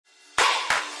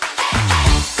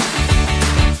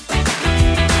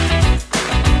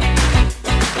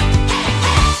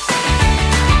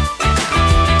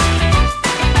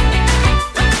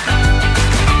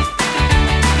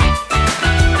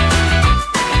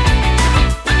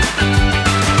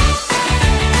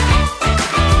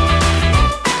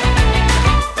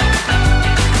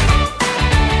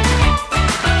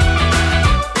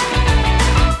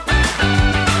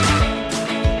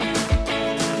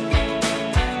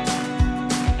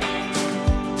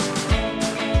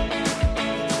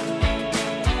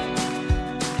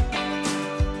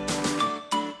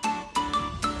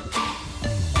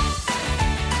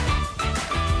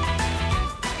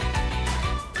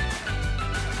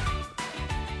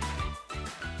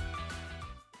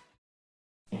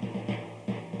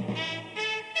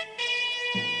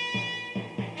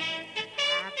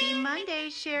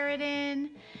Sheridan.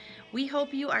 We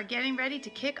hope you are getting ready to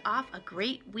kick off a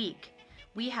great week.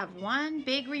 We have one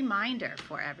big reminder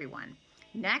for everyone.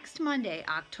 Next Monday,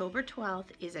 October 12th,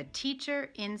 is a Teacher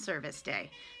in Service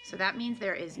Day. So that means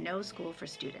there is no school for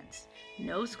students.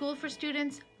 No school for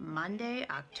students, Monday,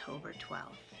 October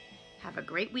 12th. Have a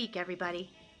great week,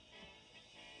 everybody.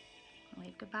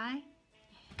 Wave goodbye.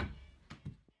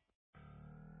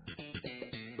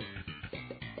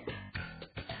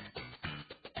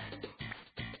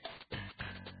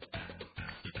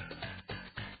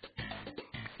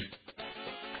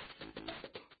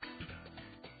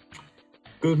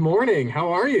 Good morning.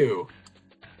 How are you?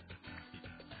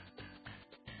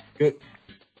 Good.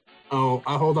 Oh,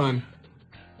 hold on.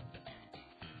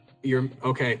 You're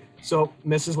okay. So,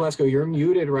 Mrs. Lesko, you're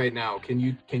muted right now. Can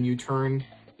you turn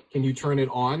it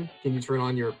on? Can you turn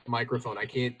on your microphone? I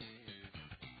can't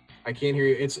hear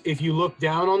you. It's if you look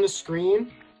down on the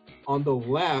screen on the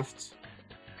left,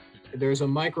 there's a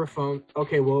microphone.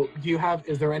 Okay, well,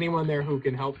 is there anyone there who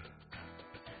can help?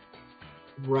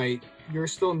 Right. You're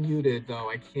still muted though.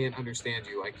 I can't understand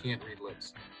you. I can't read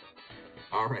lips.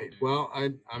 All right. Well,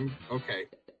 I'm okay.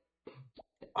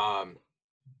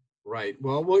 Right.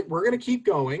 Well, we're going to keep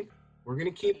going. We're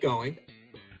going to keep going.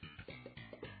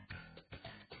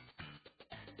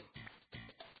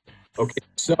 Okay.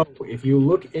 So, if you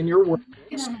look in your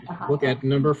worksheets, look at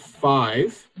number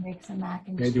 5. Make some mac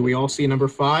and Okay, cheese. do we all see number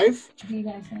 5? Do you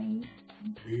guys want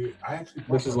to eat? I actually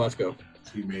Mrs. Lesko.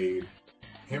 She made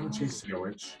ham and cheese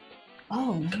sandwich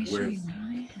Oh, let me show you with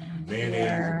mine. mayonnaise,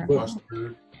 There.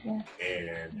 mustard,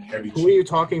 and heavy Who are you cheese.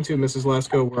 talking to, Mrs.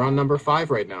 Lesko? We're on number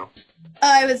 5 right now.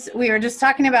 We were just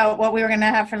talking about what we were going to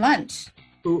have for lunch.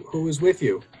 Who is with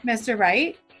you? Mr.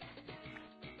 Wright?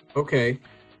 Okay.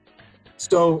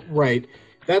 So, right.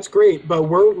 That's great, but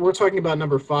we're talking about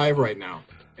number 5 right now.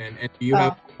 And do you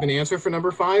have an answer for number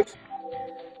 5?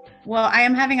 Well, I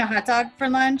am having a hot dog for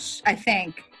lunch, I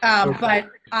think. Okay. But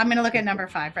I'm going to look at number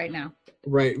 5 right now.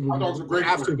 Right. Hot dogs are We great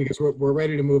have for to you. because we're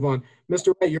ready to move on.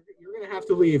 Mr. Wright, you're going to have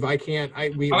to leave. I can't. I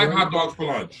like hot dogs for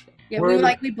lunch. Yeah, We're in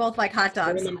the- we both like hot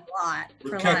dogs we're in a lot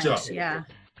With for ketchup. lunch. Yeah.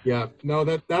 Yeah. No,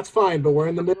 that's fine, but we're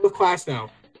in the middle of class now.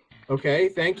 Okay.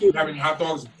 Thank you. You having hot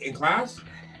dogs in class?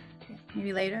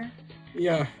 Maybe later.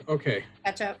 Yeah. Okay.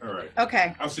 Catch up. All right.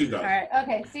 Okay. I'll see you All guys. right.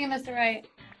 Okay. See you, Mr. Wright.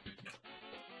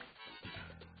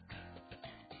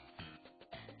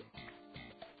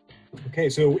 Okay.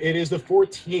 So it is the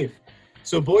 14th.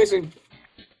 So boys and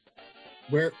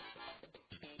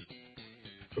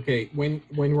okay, when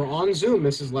we're on Zoom,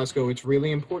 Mrs. Lesko, it's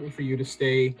really important for you to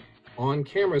stay on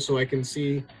camera so I can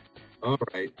see. All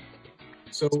right.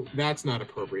 So that's not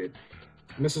appropriate.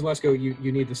 Mrs. Lesko,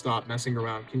 you need to stop messing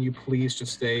around. Can you please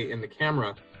just stay in the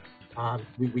camera?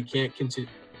 We can't continue.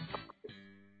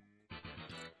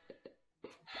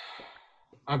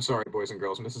 I'm sorry, boys and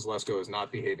girls. Mrs. Lesko is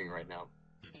not behaving right now.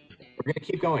 We're going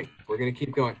to keep going. We're going to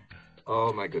keep going.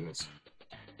 Oh, my goodness.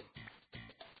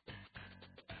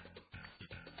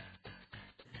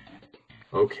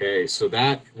 Okay, so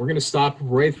we're going to stop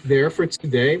right there for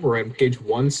today. We're on page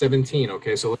 117.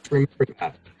 Okay, so let's remember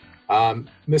that.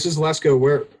 Mrs.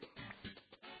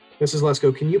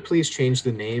 Lesko, can you please change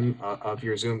the name of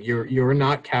your Zoom? You're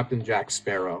not Captain Jack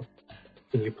Sparrow.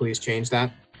 Can you please change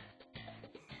that?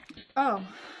 Oh,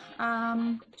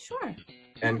 sure.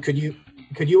 And could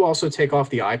you also take off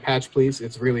the eye patch, please?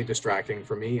 It's really distracting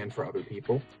for me and for other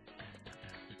people.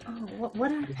 Oh, what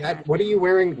What are you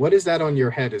wearing? What is that on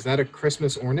your head? Is that a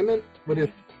Christmas ornament? What is?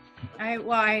 I'm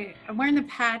wearing the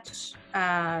patch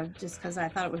just because I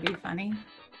thought it would be funny,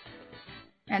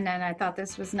 and then I thought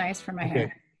this was nice for my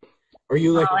hair. Are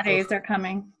you like Holidays are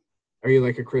coming. Are you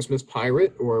like a Christmas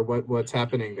pirate, or what's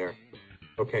happening there?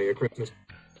 Okay, a Christmas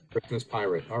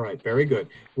pirate. All right, very good.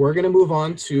 We're gonna move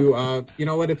on to you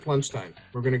know what? It's lunchtime.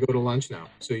 We're gonna go to lunch now,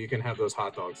 so you can have those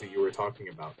hot dogs that you were talking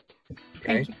about.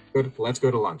 Okay, Thank you. good. Let's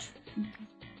go to lunch.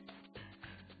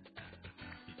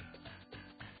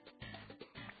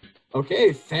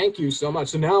 Okay, thank you so much.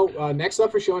 So now, next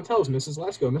up for show and tell is Mrs.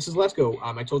 Lesko. Mrs. Lesko,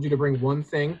 I told you to bring one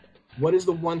thing. What is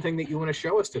the one thing that you want to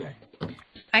show us today?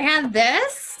 I have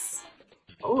this.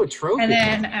 Oh, a trophy. And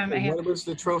then what was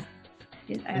the trophy?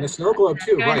 I And a snow globe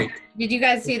too, right? Did you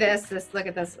guys see this? Look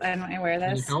at this. I wear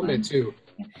And this. a helmet too.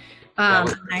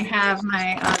 I have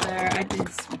my other.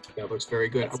 That looks very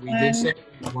good. This We did one. say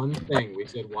one thing. We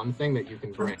said one thing that you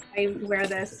can bring. I wear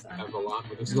this. Have a lot.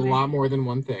 This is a lot more than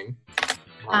one thing.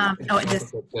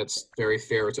 That's very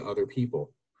fair to other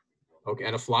people. Okay,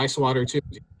 and a fly swatter too.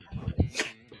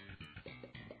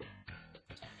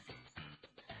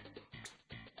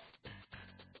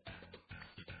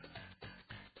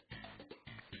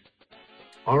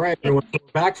 All right, everyone. We're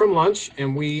back from lunch,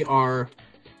 and we are.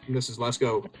 Mrs.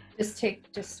 Lesko. Just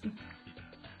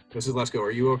Mrs. Lesko, are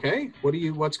you okay?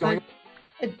 What's going on?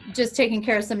 just taking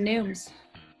care of some noobs.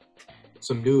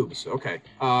 Some noobs. Okay.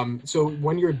 So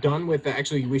when you're done with that,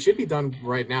 actually, we should be done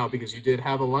right now because you did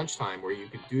have a lunchtime where you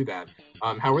could do that.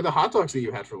 How were the hot dogs that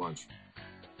you had for lunch?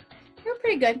 They were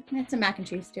pretty good. I had some mac and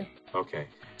cheese too. Okay.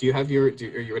 Do you have are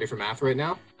you ready for math right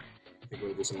now? I think we're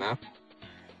gonna do some math.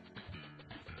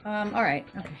 All right.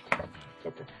 Okay.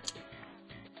 Okay.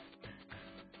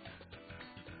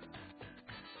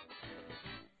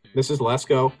 Mrs.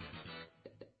 Lesko.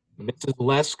 Mrs.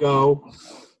 Lesko.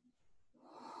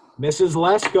 Mrs.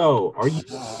 Lesko, are you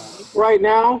right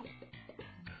now?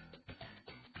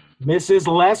 Mrs.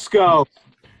 Lesko.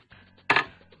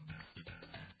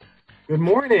 Good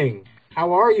morning.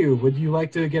 How are you? Would you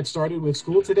like to get started with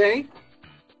school today?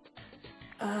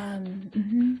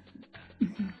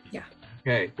 Yeah.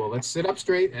 Okay, well, let's sit up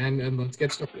straight and let's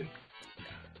get started.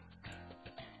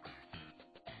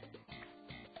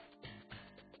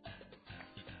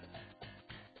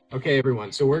 Okay,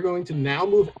 everyone, so we're going to now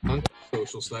move on to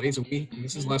social studies. And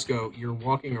Mrs. Lesko, you're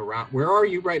walking around. Where are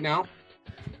you right now?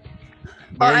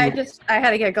 Well, I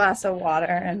had to get a glass of water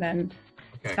and then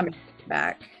it's coming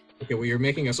back. Okay, well, you're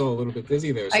making us all a little bit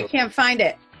dizzy there. So. I can't find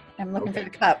it. I'm looking for the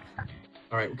cup.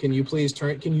 All right, can you please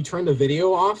turn the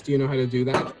video off? Do you know how to do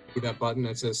that? See that button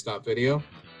that says stop video?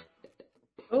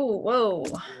 Oh, whoa.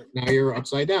 Now you're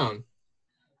upside down.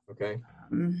 Okay.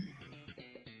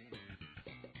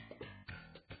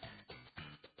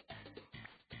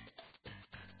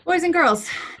 Boys and girls,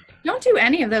 don't do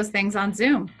any of those things on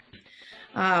Zoom.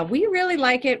 We really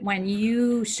like it when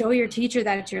you show your teacher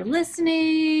that you're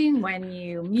listening, when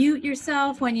you mute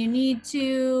yourself when you need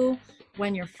to,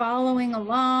 when you're following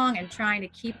along and trying to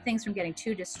keep things from getting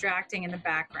too distracting in the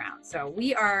background. So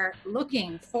we are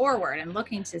looking forward and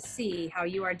looking to see how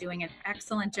you are doing an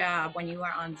excellent job when you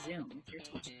are on Zoom with your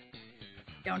teacher.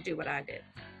 Don't do what I did.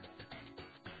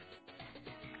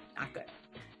 Not good.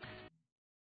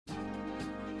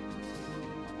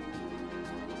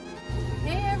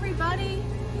 Hey everybody,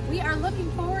 we are looking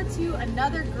forward to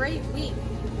another great week.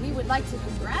 We would like to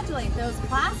congratulate those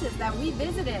classes that we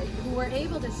visited who were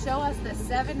able to show us the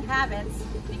 7 habits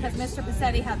because Mr.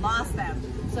 Passetti had lost them.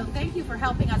 So thank you for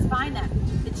helping us find them.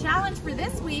 The challenge for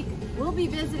this week, we'll be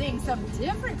visiting some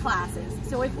different classes.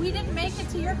 So if we didn't make it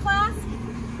to your class,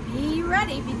 be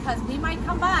ready because we might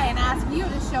come by and ask you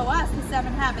to show us the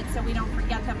 7 habits so we don't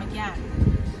forget them again.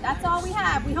 That's all we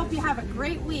have. We hope you have a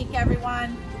great week,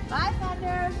 everyone. Bye,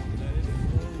 Thunder.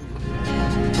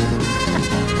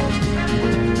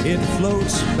 It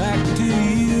floats back to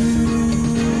you.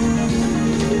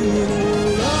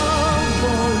 Love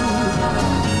boat.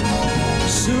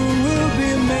 Soon we'll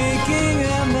be making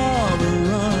another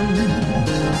run.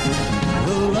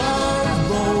 The love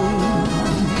boat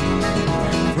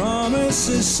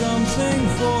promises something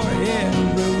for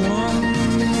everyone.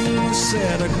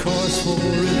 Set a course for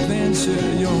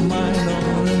adventure, your mind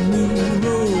on a new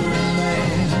romance.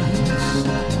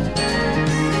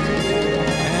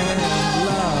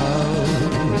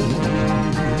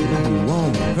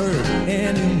 Hurt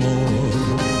anymore.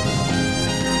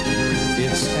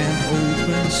 It's an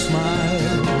open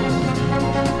smile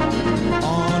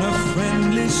on a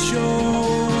friendly shore.